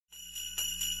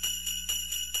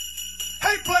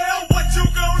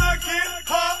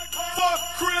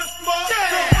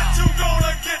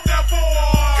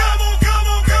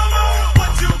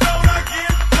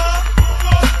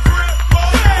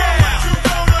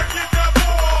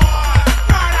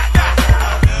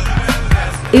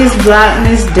It's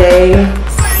Vlogmas Day.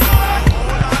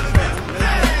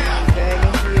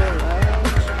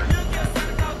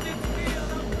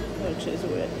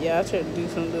 Yeah, I tried to do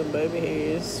some little baby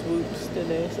hair swoops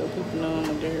today so people know I'm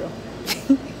a girl.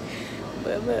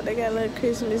 But look, they got little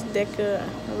Christmas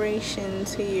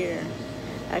decorations here.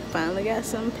 I finally got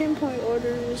some pinpoint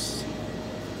orders.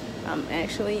 I'm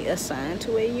actually assigned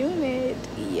to a unit.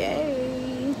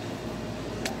 Yay!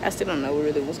 I still don't know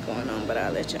really what's going on, but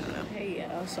I'll let y'all know. Hey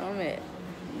y'all, so I'm at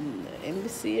the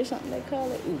embassy or something they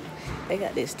call it. Ooh, they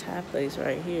got this Thai place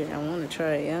right here. I want to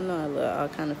try it. I know I love all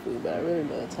kind of food, but I really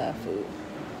love Thai food.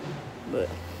 But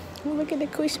oh, look at the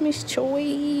Christmas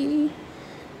tree.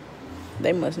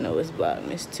 They must know it's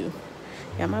Vlogmas too.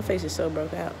 Yeah, my face is so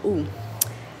broke out. Ooh,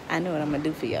 I know what I'm gonna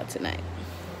do for y'all tonight.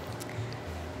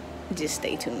 Just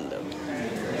stay tuned though.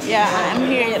 Yeah, I'm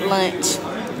here at lunch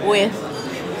with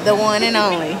the one and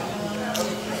only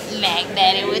Mac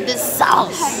Daddy with the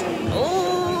sauce.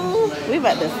 Ooh, we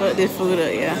about to fuck this food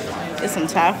up, yeah. It's some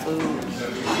Thai food.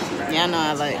 Y'all know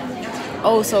I like.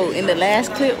 Oh, so in the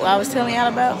last clip what I was telling y'all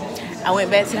about, I went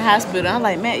back to the hospital. I'm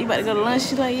like, Matt, you about to go to lunch?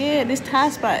 She's like, yeah, this Thai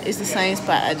spot is the same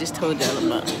spot I just told y'all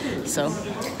about. So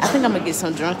I think I'm gonna get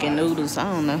some drunken noodles. I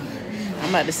don't know. I'm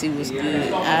about to see what's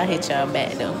good. I'll hit y'all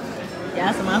back though.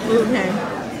 Y'all, so my food came.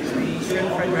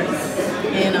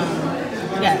 And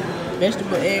we got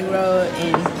vegetable egg roll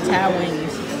and Thai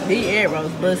wings. These egg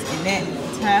rolls bust, and that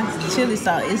Thai chili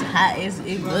sauce is hot.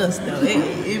 It bust though.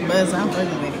 It bust. I'm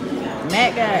fucking with it.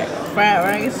 Matt got fried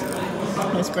rice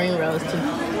and spring rolls too.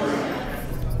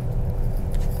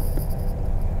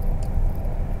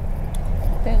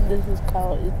 I think this is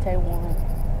called Taiwan.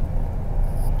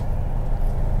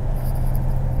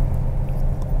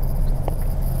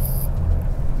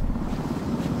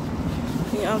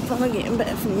 Yeah, I'm finally getting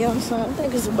back from Youngstown. I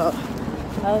think it's about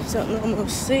 5-something,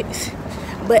 almost 6.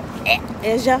 But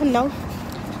as y'all know,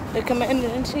 the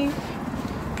Commander-in-Chief,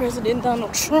 President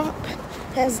Donald Trump,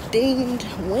 has deemed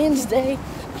Wednesday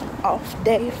off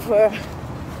day for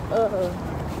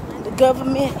the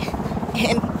government,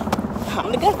 and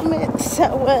I'm the government,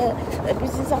 so the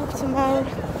business off tomorrow.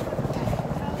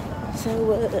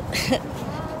 So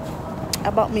I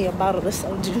bought me a bottle of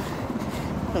soju.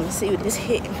 Let me see what this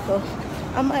hitting for.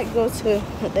 I might go to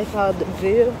what they call the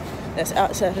Ville, that's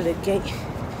outside of the gate.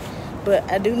 But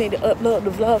I do need to upload the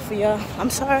vlog for y'all. I'm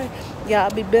sorry, y'all.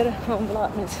 I'll be better on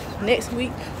Vlogmas next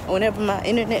week or whenever my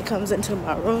internet comes into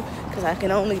my room, because I can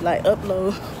only like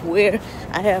upload where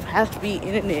I have high-speed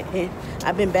internet, and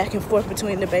I've been back and forth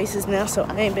between the bases now, so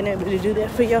I ain't been able to do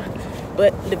that for y'all.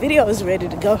 But the video is ready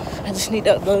to go. I just need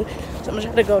to upload it. So I'm gonna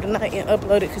try to go tonight and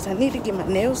upload it because I need to get my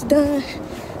nails done.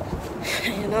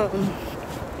 And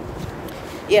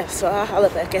yeah, so I'll holler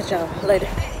back at y'all later.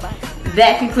 Bye.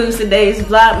 That concludes today's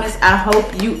Vlogmas. I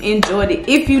hope you enjoyed it.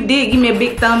 If you did, give me a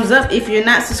big thumbs up. If you're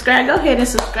not subscribed, go ahead and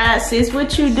subscribe, sis.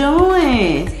 What you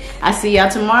doing? I see y'all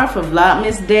tomorrow for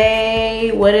Vlogmas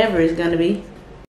Day, whatever it's gonna be.